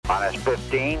Minus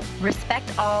 15.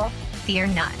 Respect all, fear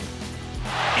none.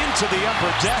 Into the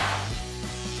upper deck.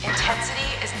 Intensity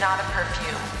is not a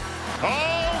perfume.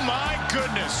 Oh my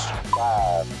goodness.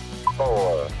 5,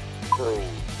 4, 3,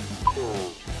 2,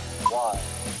 1.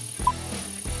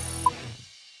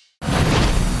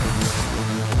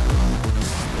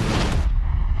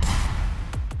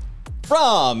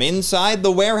 From inside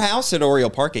the warehouse at Oriole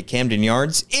Park at Camden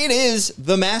Yards, it is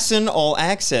the Masson All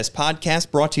Access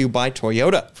podcast brought to you by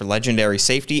Toyota. For legendary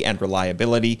safety and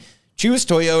reliability, choose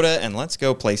Toyota and let's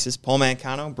go places. Paul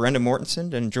Mancano, Brendan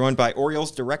Mortensen, and joined by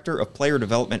Orioles Director of Player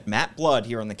Development, Matt Blood,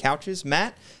 here on the couches.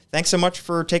 Matt, thanks so much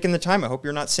for taking the time. I hope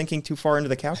you're not sinking too far into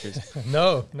the couches.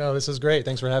 No, this is great.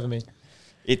 Thanks for having me.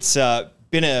 It's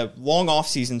been a long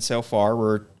offseason so far.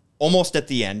 We're almost at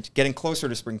the end, getting closer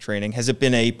to spring training. Has it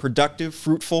been a productive,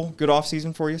 fruitful, good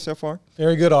offseason for you so far?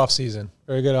 Very good offseason.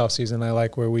 Very good offseason. I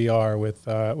like where we are with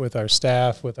our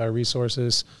staff, with our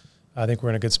resources. I think we're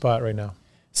in a good spot right now.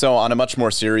 So on a much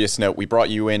more serious note, we brought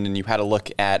you in and you had a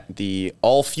look at the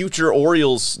all-future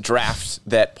Orioles draft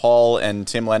that Paul and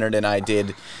Tim Leonard and I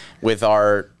did with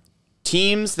our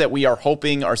teams that we are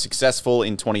hoping are successful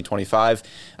in 2025.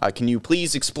 Can you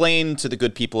please explain to the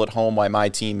good people at home why my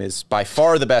team is by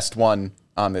far the best one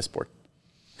on this board?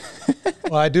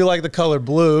 Well, I do like the color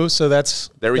blue, so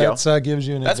there we go. Gives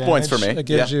you an that's advantage. Points for me. It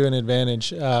gives you an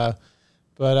advantage.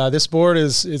 But this board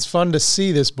it's fun to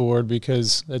see this board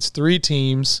because it's 3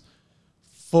 teams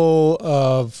full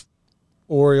of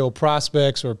Oriole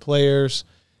prospects or players,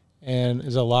 and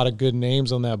there's a lot of good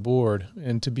names on that board.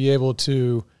 And to be able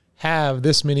to have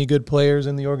this many good players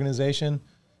in the organization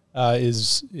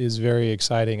is very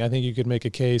exciting. I think you could make a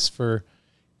case for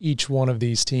each one of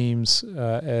these teams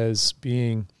as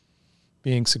being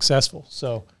successful.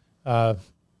 So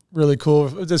really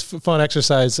cool. Just fun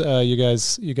exercise you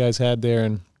guys had there.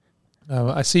 And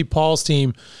I see Paul's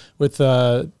team with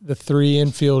the 3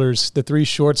 infielders, the 3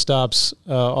 shortstops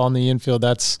on the infield.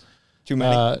 That's too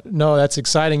many. No, that's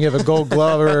exciting. You have a Gold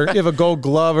Glover.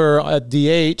 At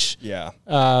DH. Yeah.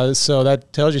 So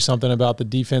that tells you something about the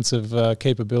defensive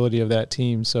capability of that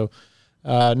team. So,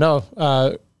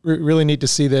 really neat to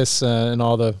see this and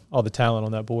all the talent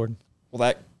on that board. Well,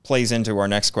 that plays into our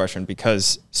next question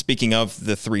because speaking of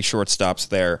the 3 shortstops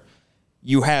there,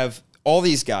 you have all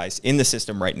these guys in the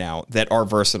system right now that are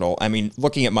versatile. I mean,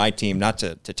 looking at my team, not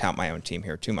to tout my own team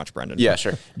here too much, Brendan. Yeah,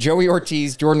 sure. Joey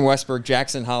Ortiz, Jordan Westburg,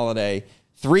 Jackson Holliday,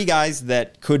 3 guys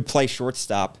that could play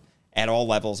shortstop at all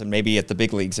levels and maybe at the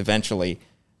big leagues eventually.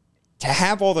 To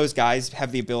have all those guys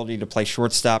have the ability to play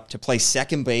shortstop, to play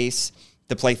second base,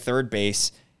 to play third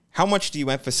base, how much do you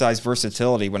emphasize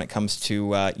versatility when it comes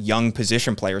to young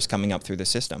position players coming up through the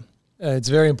system? It's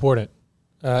very important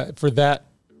for that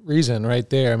reason right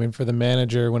there. I mean, for the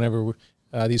manager, whenever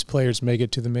these players make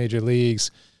it to the major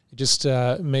leagues, it just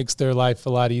makes their life a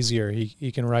lot easier.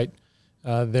 He can write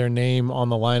their name on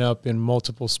the lineup in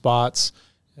multiple spots,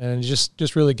 and it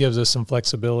just really gives us some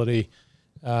flexibility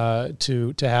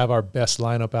to have our best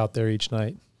lineup out there each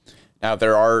night. Now,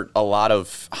 there are a lot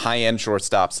of high-end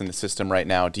shortstops in the system right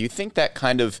now. Do you think that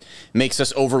kind of makes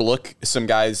us overlook some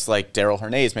guys like Darell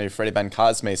Hernaiz, maybe Freddie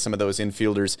Bencosme, some of those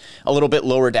infielders a little bit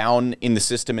lower down in the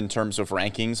system in terms of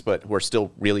rankings, but who are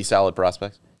still really solid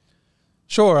prospects?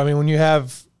 Sure. I mean, when you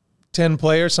have 10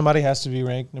 players, somebody has to be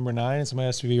ranked number 9 and somebody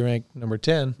has to be ranked number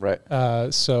 10. Right.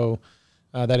 So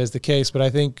that is the case. But I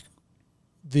think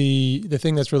the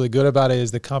thing that's really good about it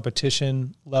is the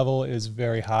competition level is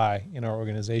very high in our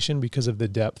organization because of the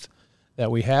depth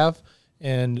that we have,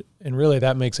 and really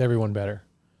that makes everyone better.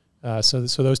 So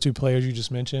those 2 players you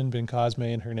just mentioned,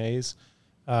 Bencosme and Hernaiz,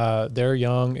 they're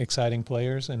young, exciting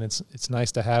players, and it's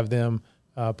nice to have them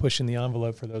pushing the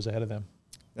envelope for those ahead of them.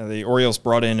 Now, the Orioles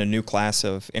brought in a new class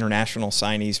of international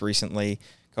signees recently.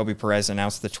 Kobe Perez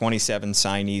announced the 27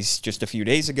 signees just a few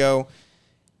days ago.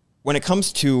 When it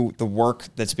comes to the work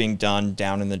that's being done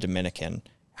down in the Dominican,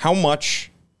 how much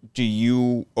do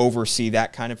you oversee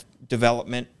that kind of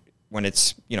development when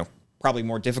it's, probably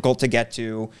more difficult to get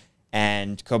to,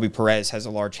 and Kobe Perez has a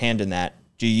large hand in that?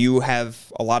 Do you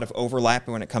have a lot of overlap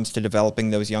when it comes to developing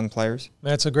those young players?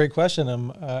 That's a great question.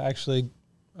 I'm actually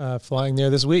flying there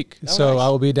this week. Oh, so nice. I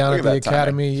will be down Look at at the that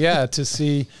academy, to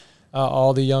see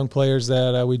all the young players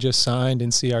that we just signed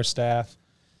and see our staff.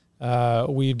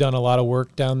 We've done a lot of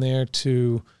work down there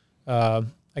to,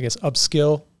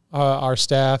 upskill our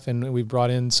staff, and we've brought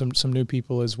in some new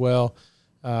people as well.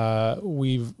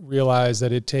 We've realized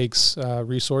that it takes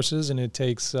resources and it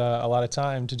takes a lot of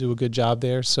time to do a good job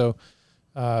there. So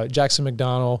Jackson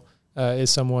McDonald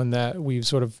is someone that we've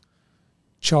sort of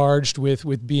charged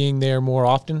with being there more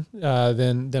often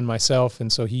than myself,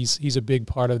 and so he's a big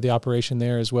part of the operation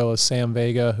there, as well as Sam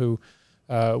Vega, who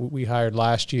we hired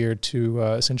last year to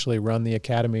essentially run the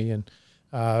academy, and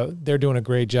they're doing a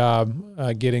great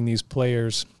job getting these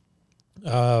players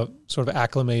sort of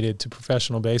acclimated to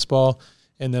professional baseball,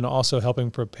 and then also helping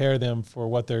prepare them for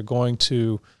what they're going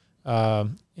to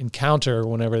encounter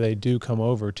whenever they do come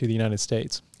over to the United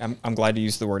States. I'm glad to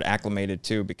use the word acclimated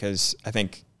too, because I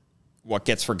think what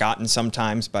gets forgotten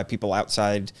sometimes by people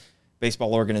outside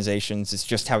baseball organizations is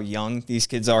just how young these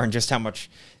kids are and just how much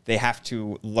they have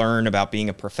to learn about being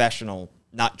a professional,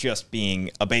 not just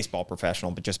being a baseball professional,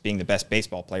 but just being the best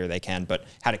baseball player they can, but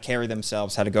how to carry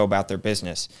themselves, how to go about their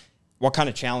business. What kind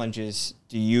of challenges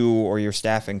do you or your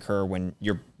staff incur when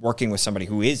you're working with somebody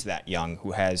who is that young,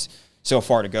 who has so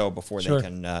far to go before Sure.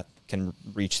 they can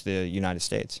reach the United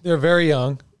States? They're very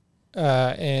young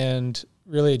and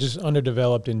really just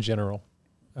underdeveloped in general.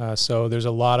 So there's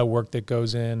a lot of work that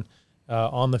goes in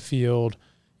on the field,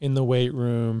 in the weight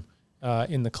room,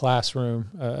 in the classroom.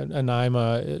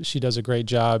 Anaima, she does a great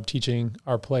job teaching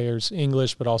our players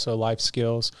English, but also life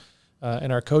skills.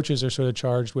 And our coaches are sort of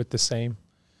charged with the same.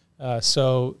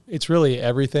 So it's really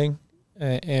everything,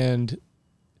 and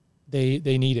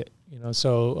they need it.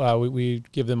 So we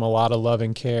give them a lot of love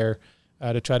and care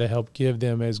to try to help give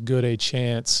them as good a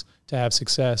chance to have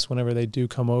success whenever they do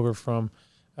come over from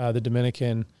the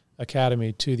Dominican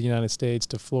Academy to the United States,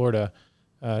 to Florida,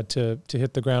 to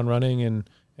hit the ground running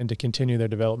and to continue their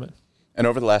development. And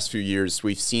over the last few years,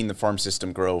 we've seen the farm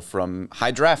system grow from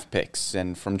high draft picks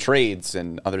and from trades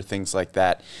and other things like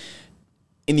that.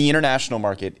 In the international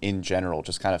market in general,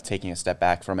 just kind of taking a step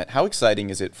back from it, how exciting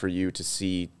is it for you to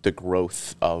see the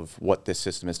growth of what this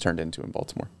system has turned into in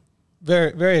Baltimore?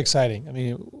 Very, very exciting. I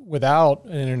mean, without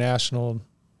an international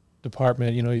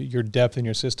department, your depth in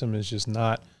your system is just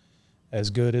not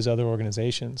as good as other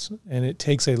organizations. And it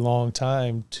takes a long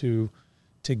time to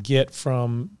get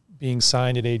from being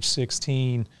signed at age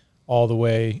 16 all the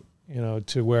way,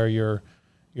 to where you're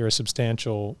a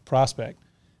substantial prospect.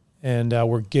 And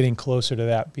we're getting closer to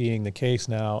that being the case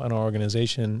now in our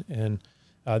organization. And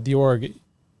the org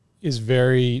is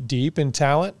very deep in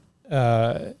talent,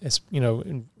 it's,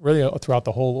 really throughout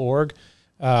the whole org.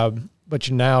 But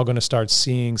you're now going to start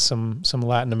seeing some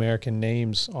Latin American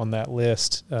names on that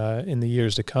list in the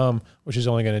years to come, which is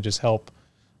only going to just help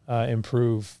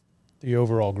improve the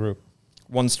overall group.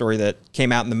 One story that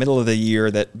came out in the middle of the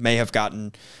year that may have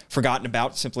gotten forgotten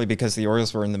about simply because the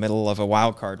Orioles were in the middle of a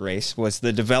wild card race was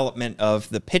the development of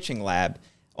the pitching lab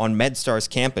on MedStar's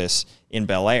campus in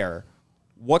Bel Air.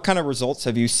 What kind of results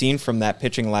have you seen from that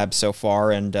pitching lab so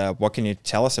far, and what can you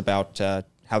tell us about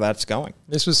how that's going?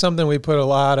 This was something we put a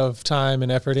lot of time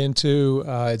and effort into.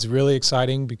 It's really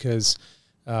exciting because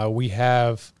we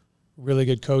have really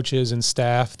good coaches and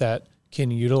staff that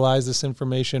can utilize this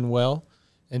information well.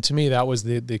 And to me, that was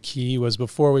the key, was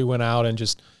before we went out and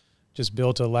just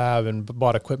built a lab and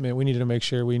bought equipment, we needed to make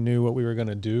sure we knew what we were going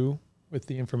to do with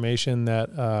the information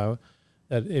that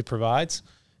it provides.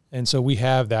 And so we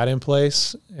have that in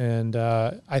place. And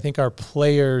I think our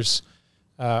players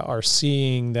are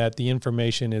seeing that the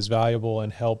information is valuable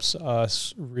and helps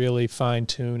us really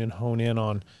fine-tune and hone in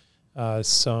on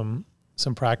some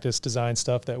practice design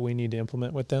stuff that we need to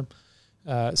implement with them.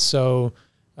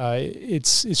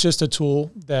 It's just a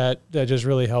tool that just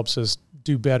really helps us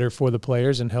do better for the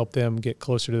players and help them get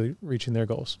closer to reaching their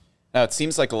goals. Now, it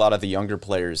seems like a lot of the younger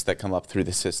players that come up through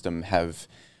the system have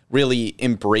really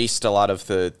embraced a lot of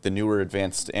the newer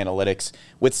advanced analytics.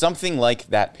 With something like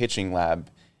that pitching lab,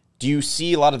 do you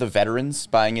see a lot of the veterans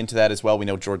buying into that as well? We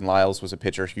know Jordan Lyles was a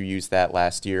pitcher who used that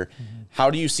last year. Mm-hmm.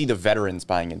 How do you see the veterans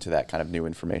buying into that kind of new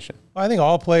information? I think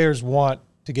all players want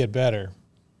to get better.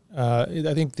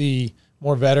 I think the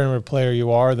more veteran of a player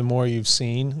you are, the more you've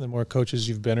seen, the more coaches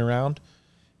you've been around.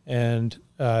 And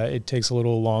it takes a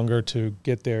little longer to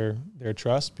get their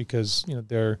trust because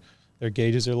their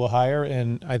gauges are a little higher.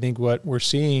 And I think what we're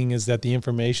seeing is that the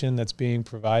information that's being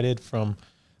provided from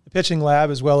the pitching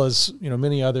lab, as well as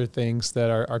many other things that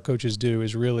our coaches do,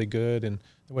 is really good. And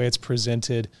the way it's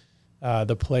presented,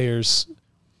 the players,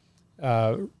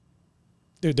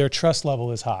 their trust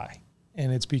level is high.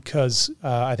 And it's because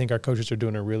I think our coaches are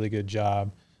doing a really good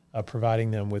job providing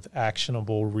them with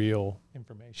actionable, real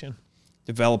information.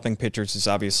 Developing pitchers is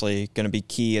obviously going to be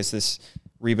key as this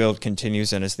rebuild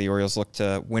continues and as the Orioles look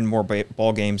to win more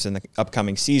ball games in the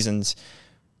upcoming seasons.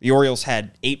 The Orioles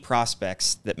had 8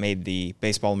 prospects that made the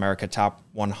Baseball America Top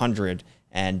 100,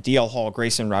 and DL Hall,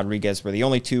 Grayson Rodriguez were the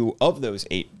only 2 of those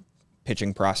 8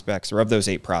 pitching prospects, or of those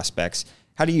 8 prospects,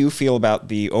 How do you feel about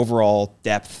the overall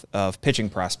depth of pitching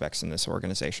prospects in this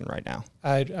organization right now?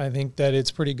 I think that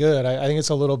it's pretty good. I think it's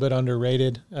a little bit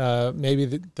underrated. Maybe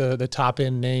the top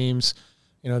end names,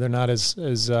 they're not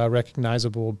as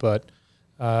recognizable, but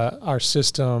our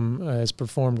system has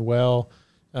performed well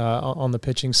on the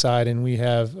pitching side, and we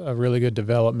have a really good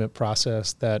development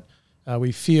process that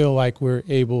we feel like we're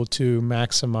able to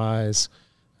maximize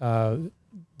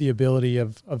the ability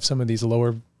of some of these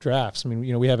lower drafts. I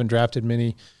mean, we haven't drafted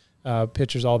many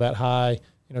pitchers all that high,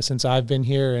 since I've been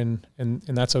here, and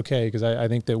that's okay because I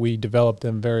think that we develop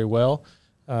them very well.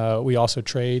 We also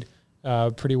trade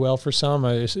pretty well for some.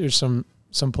 There's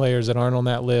some players that aren't on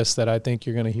that list that I think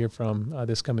you're going to hear from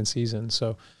this coming season.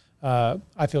 So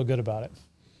I feel good about it.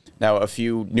 Now, a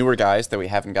few newer guys that we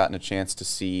haven't gotten a chance to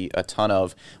see a ton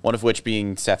of, one of which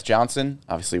being Seth Johnson.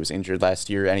 Obviously was injured last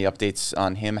year. Any updates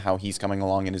on him, how he's coming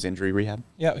along in his injury rehab?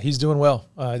 Yeah, he's doing well.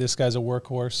 This guy's a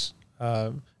workhorse,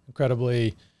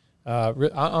 incredibly,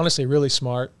 honestly, really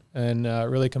smart and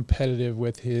really competitive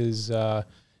with his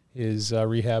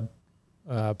rehab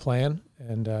plan.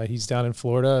 And he's down in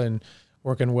Florida and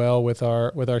working well with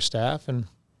our staff, and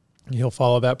he'll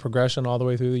follow that progression all the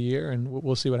way through the year, and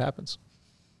we'll see what happens.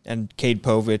 And Cade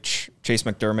Povich, Chase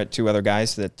McDermott, two other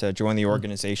guys that joined the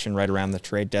organization right around the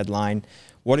trade deadline.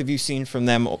 What have you seen from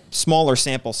them? Smaller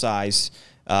sample size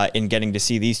in getting to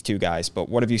see these two guys, but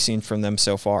what have you seen from them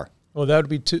so far? Well, that would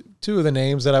be two of the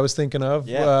names that I was thinking of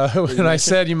when I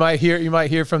said you might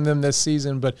hear from them this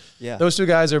season. But those two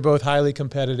guys are both highly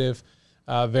competitive,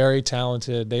 very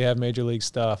talented. They have major league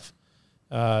stuff.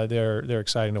 They're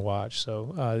exciting to watch.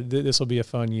 So this will be a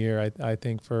fun year, I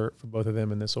think, for both of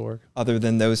them in this org. Other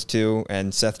than those two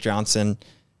and Seth Johnson,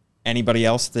 anybody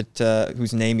else that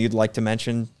whose name you'd like to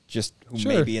mention, just who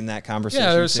may be in that conversation?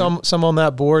 Yeah, there's some on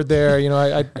that board there.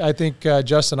 I think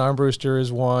Justin Armbruster is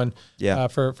one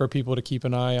for people to keep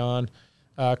an eye on.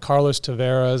 Carlos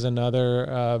Tavera is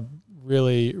another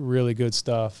really, really good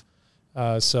stuff.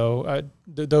 So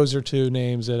those are two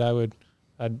names that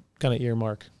I'd kind of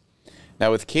earmark. Now,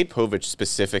 with Cade Povich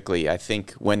specifically, I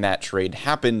think when that trade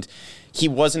happened, he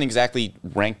wasn't exactly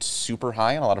ranked super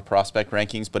high in a lot of prospect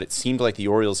rankings, but it seemed like the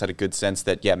Orioles had a good sense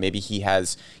that, maybe he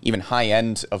has even high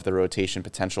end of the rotation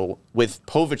potential. With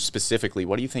Povich specifically,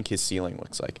 what do you think his ceiling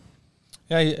looks like?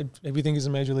 Yeah, we think he's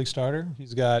a major league starter.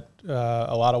 He's got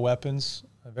a lot of weapons,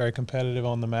 very competitive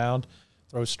on the mound,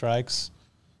 throws strikes.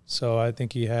 So I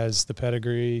think he has the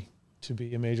pedigree to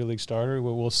be a major league starter.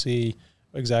 We'll see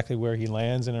exactly where he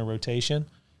lands in a rotation,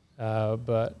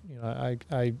 but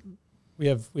we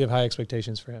have high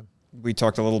expectations for him. We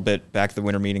talked a little bit back at the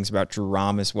winter meetings about Drew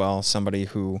Rahm as well, somebody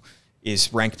who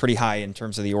is ranked pretty high in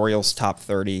terms of the Orioles' top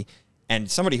 30,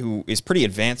 and somebody who is pretty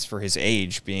advanced for his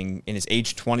age, being in his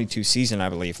age 22 season, I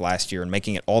believe, last year, and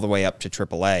making it all the way up to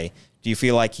AAA. Do you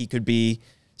feel like he could be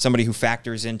somebody who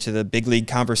factors into the big league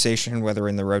conversation, whether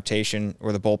in the rotation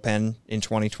or the bullpen in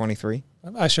 2023?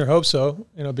 I sure hope so.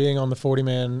 Being on the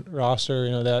 40-man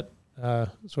roster, that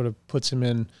sort of puts him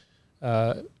in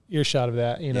earshot of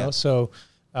that, So,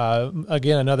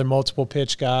 again, another multiple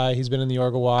pitch guy. He's been in the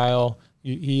org a while.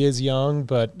 He is young,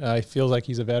 but he feels like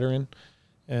he's a veteran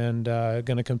and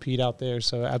going to compete out there.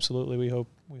 So, absolutely, we hope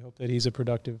that he's a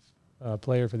productive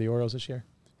player for the Orioles this year.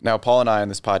 Now, Paul and I on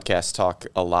this podcast talk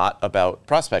a lot about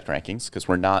prospect rankings because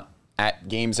we're not at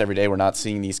games every day. We're not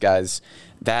seeing these guys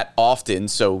that often,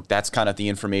 so that's kind of the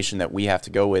information that we have to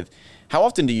go with. How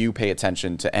often do you pay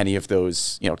attention to any of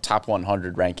those, top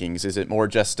 100 rankings? Is it more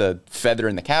just a feather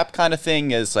in the cap kind of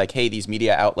thing, as like, hey, these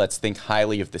media outlets think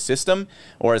highly of the system,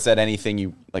 or is that anything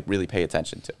you really pay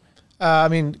attention to? I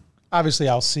mean, obviously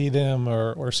I'll see them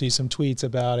or see some tweets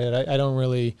about it. I don't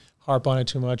really harp on it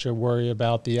too much or worry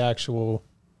about the actual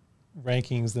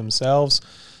rankings themselves.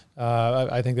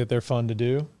 I think that they're fun to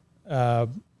do.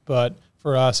 But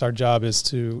for us, our job is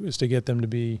to get them to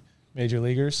be major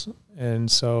leaguers. And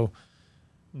so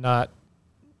not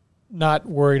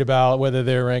worried about whether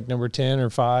they're ranked number 10 or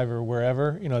 5 or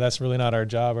wherever. That's really not our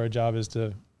job. Our job is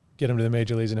to get them to the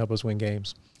major leagues and help us win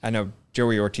games. I know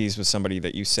Joey Ortiz was somebody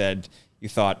that you said you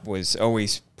thought was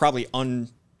always probably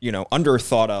under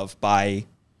thought of by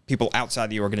people outside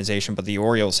the organization, but the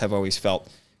Orioles have always felt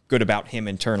good about him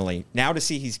internally. Now to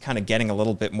see he's kind of getting a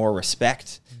little bit more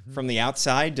respect from the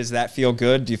outside, does that feel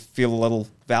good? Do you feel a little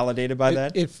validated by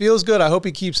that? It feels good. I hope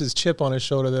he keeps his chip on his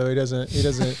shoulder, though. He doesn't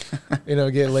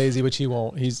get lazy, which he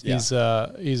won't. He's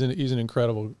an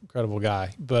incredible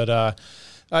guy. But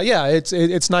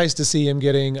it's nice to see him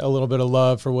getting a little bit of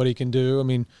love for what he can do. I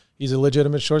mean, he's a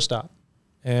legitimate shortstop,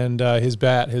 and his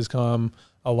bat has come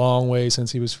a long way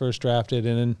since he was first drafted,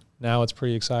 and now it's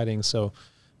pretty exciting. So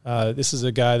this is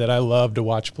a guy that I love to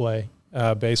watch play,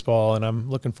 baseball, and I'm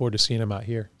looking forward to seeing him out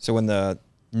here. So when the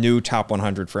new top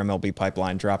 100 for MLB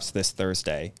Pipeline drops this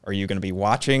Thursday, are you going to be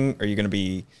watching? Are you going to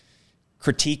be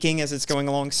critiquing as it's going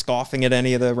along, scoffing at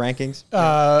any of the rankings?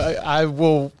 I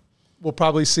will. We'll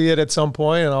probably see it at some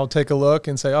point, and I'll take a look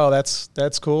and say, "Oh,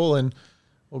 that's cool," and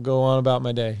we'll go on about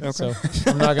my day. Okay. So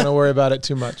I'm not going to worry about it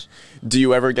too much. Do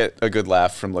you ever get a good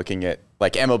laugh from looking at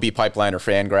like MLB Pipeline or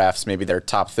Fangraphs, maybe their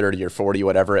top 30 or 40,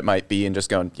 whatever it might be, and just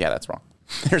going, "Yeah, that's wrong.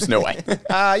 There's no way."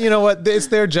 You know what? It's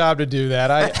their job to do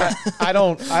that. I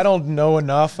don't know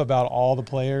enough about all the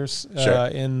players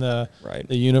in the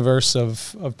universe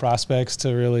of prospects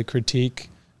to really critique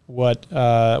what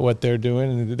they're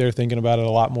doing, and they're thinking about it a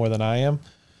lot more than I am.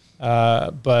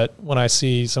 But when I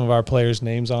see some of our players'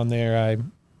 names on there,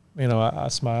 I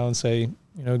smile and say,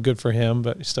 good for him,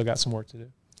 but he's still got some work to do.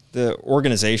 The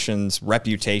organization's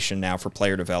reputation now for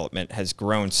player development has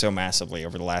grown so massively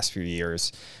over the last few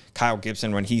years. Kyle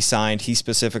Gibson, when he signed, he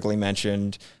specifically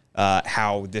mentioned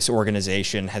how this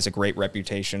organization has a great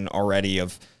reputation already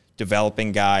of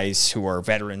developing guys who are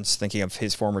veterans, thinking of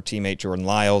his former teammate Jordan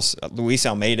Lyles. Luis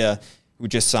Almeida, who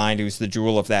just signed, who's the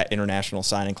jewel of that international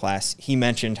signing class, he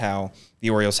mentioned how the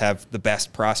Orioles have the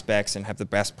best prospects and have the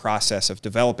best process of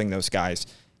developing those guys.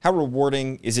 How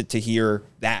rewarding is it to hear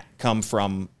that come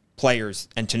from players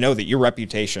and to know that your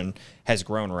reputation has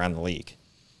grown around the league?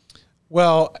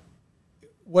 Well,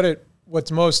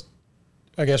 what's most,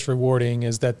 I guess, rewarding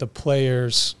is that the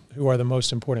players who are the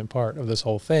most important part of this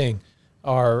whole thing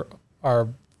are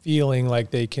feeling like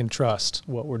they can trust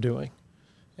what we're doing.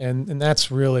 And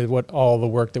that's really what all the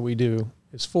work that we do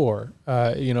is for.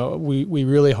 We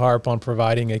really harp on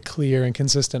providing a clear and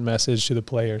consistent message to the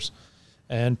players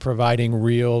and providing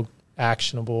real,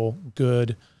 actionable,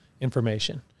 good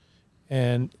information.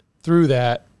 And through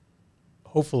that,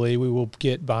 hopefully we will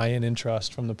get buy-in and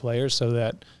trust from the players so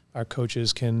that our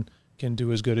coaches can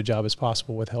do as good a job as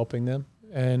possible with helping them.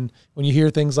 And when you hear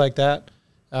things like that,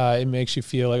 it makes you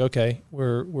feel like, okay,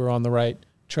 we're on the right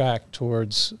track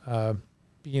towards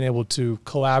being able to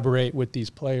collaborate with these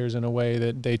players in a way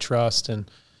that they trust and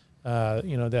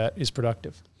that is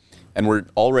productive. And we're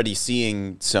already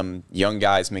seeing some young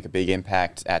guys make a big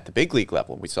impact at the big league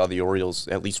level. We saw the Orioles,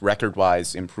 at least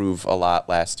record-wise, improve a lot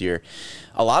last year.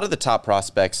 A lot of the top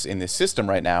prospects in this system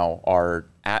right now are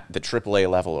at the AAA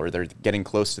level, or they're getting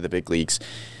close to the big leagues.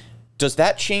 Does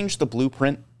that change the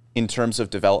blueprint in terms of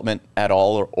development at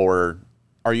all, or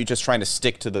are you just trying to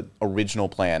stick to the original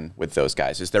plan with those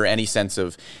guys? Is there any sense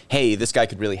of, hey, this guy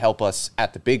could really help us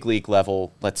at the big league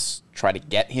level, let's try to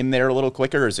get him there a little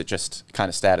quicker, or is it just kind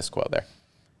of status quo there?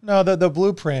 No, the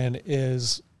blueprint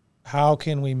is how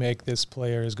can we make this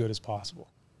player as good as possible?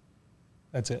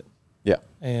 That's it. Yeah.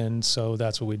 And so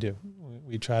that's what we do.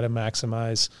 We try to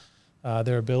maximize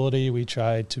their ability. We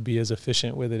try to be as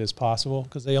efficient with it as possible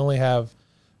because they only have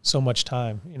so much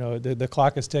time. The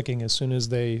clock is ticking as soon as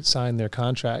they sign their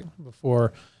contract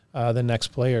before the next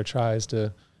player tries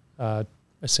to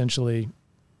essentially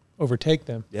overtake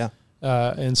them. Yeah.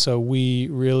 And so we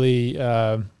really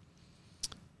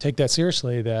take that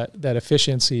seriously, that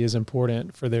efficiency is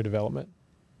important for their development.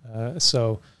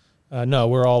 No,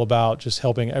 we're all about just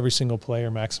helping every single player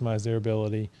maximize their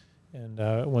ability. And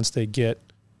once they get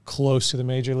close to the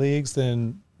major leagues,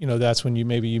 then, that's when you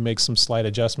make some slight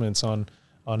adjustments on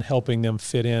helping them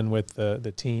fit in with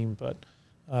the team. But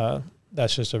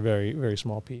that's just a very, very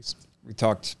small piece. We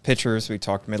talked pitchers, we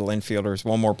talked middle infielders.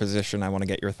 One more position I want to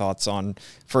get your thoughts on,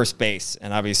 first base.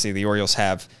 And obviously the Orioles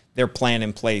have their plan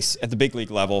in place at the big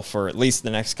league level for at least the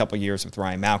next couple of years with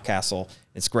Ryan Mountcastle.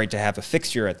 It's great to have a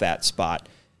fixture at that spot.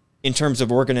 In terms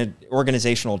of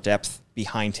organizational depth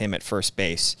behind him at first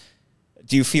base,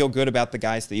 do you feel good about the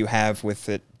guys that you have with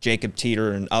it, Jacob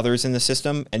Teeter and others in the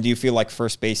system? And do you feel like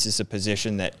first base is a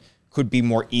position that could be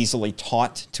more easily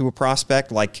taught to a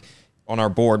prospect? Like on our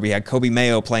board, we had Kobe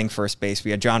Mayo playing first base.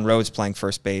 We had John Rhodes playing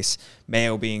first base,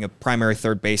 Mayo being a primary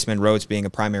third baseman, Rhodes being a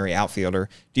primary outfielder.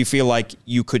 Do you feel like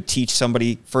you could teach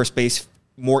somebody first base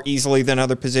more easily than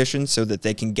other positions so that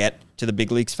they can get to the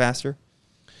big leagues faster?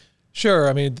 Sure.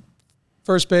 I mean,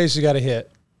 first base, you got to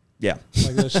hit. Yeah.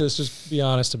 Let's just be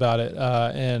honest about it.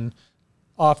 And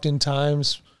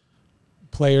oftentimes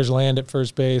players land at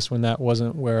first base when that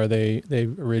wasn't where they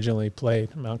originally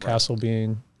played, Mountcastle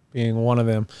being one of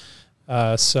them.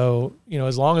 So,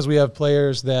 as long as we have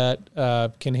players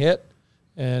that can hit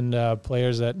and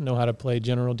players that know how to play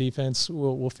general defense,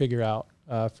 we'll figure out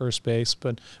first base.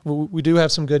 But we do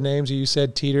have some good names. You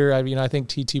said Teeter. I think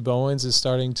T.T. Bowens is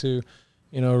starting to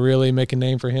really make a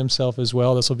name for himself as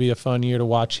well. This will be a fun year to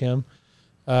watch him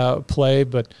play.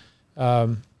 But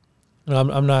I'm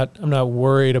not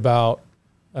worried about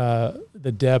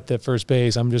the depth at first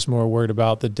base. I'm just more worried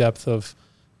about the depth of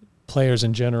players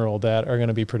in general that are going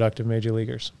to be productive major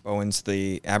leaguers. Bowen's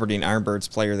the Aberdeen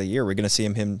Ironbirds Player of the Year. We're going to see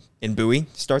him in Bowie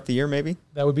start the year, maybe?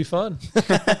 That would be fun.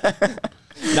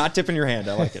 Not tipping your hand.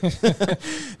 I like it.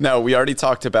 No, we already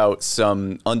talked about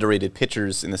some underrated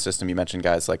pitchers in the system. You mentioned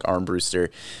guys like Armbruster.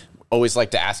 Always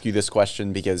like to ask you this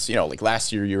question because, like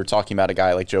last year you were talking about a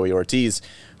guy like Joey Ortiz,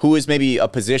 who is maybe a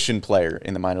position player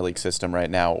in the minor league system right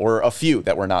now, or a few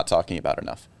that we're not talking about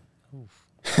enough.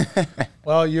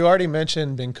 Well, you already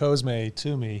mentioned Ben Cosme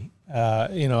to me.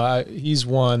 He's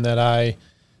one that I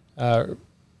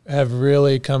have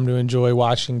really come to enjoy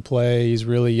watching play. He's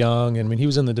really young. I mean, he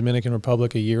was in the Dominican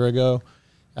Republic a year ago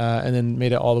and then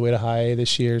made it all the way to high A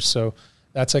this year. So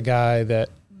that's a guy that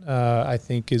I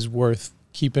think is worth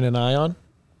keeping an eye on.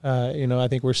 I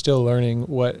think we're still learning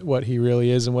what he really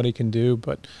is and what he can do,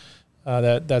 but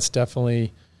that's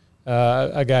definitely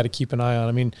a guy to keep an eye on.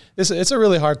 I mean, it's a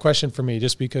really hard question for me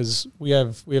just because we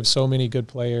have so many good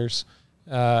players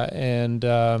and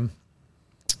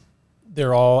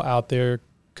they're all out there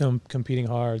competing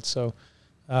hard. So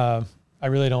I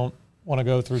really don't want to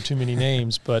go through too many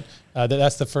names, but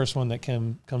that's the first one that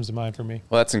comes to mind for me.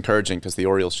 Well, that's encouraging because the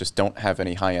Orioles just don't have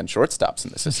any high-end shortstops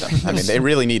in the system. I mean, they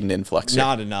really need an influx here.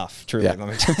 Not enough, truly. Yeah. Let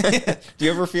me tell you. Do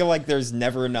you ever feel like there's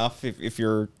never enough if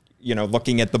you're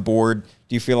looking at the board?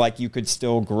 Do you feel like you could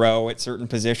still grow at certain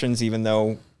positions even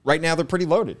though right now they're pretty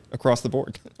loaded across the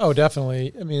board? Oh,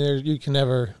 definitely. I mean, you can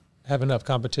never have enough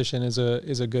competition is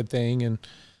a good thing, and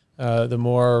the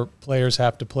more players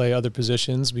have to play other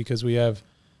positions because we have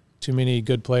too many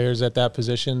good players at that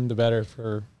position, the better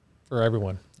for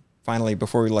everyone. Finally,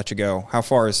 before we let you go, how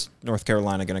far is North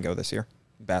Carolina going to go this year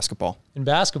in basketball? In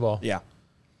basketball? Yeah.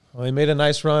 Well, they made a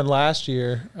nice run last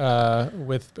year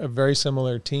with a very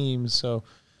similar team. So,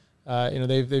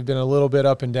 they've been a little bit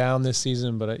up and down this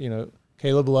season, but,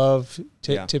 Caleb Love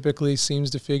typically seems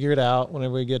to figure it out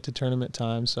whenever we get to tournament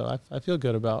time. So I feel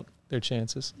good about their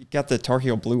chances. You got the Tar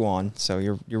Heel blue on, so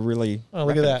you're really. Oh,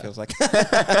 look at that! It feels like.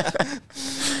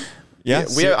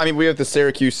 We have the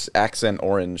Syracuse accent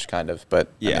orange kind of,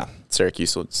 but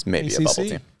Syracuse was maybe ACC? a bubble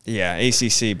team. Yeah,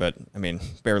 ACC, but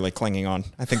barely clinging on.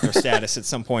 I think their status at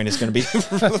some point is going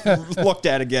to be looked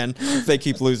at again if they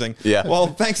keep losing. Yeah. Well,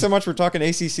 thanks so much for talking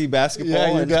ACC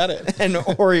basketball. Yeah, you got it. And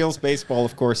Orioles baseball,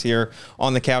 of course, here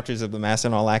on the couches of the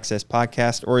MASN All Access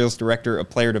podcast. Orioles Director of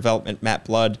Player Development, Matt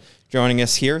Blood, joining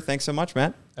us here. Thanks so much,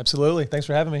 Matt. Absolutely. Thanks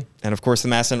for having me. And, of course, the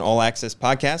MASN All Access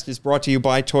podcast is brought to you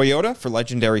by Toyota for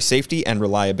legendary safety and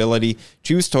reliability.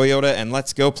 Choose Toyota and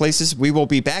let's go places. We will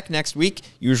be back next week.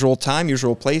 Usual time,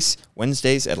 usual place,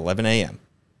 Wednesdays at 11 a.m.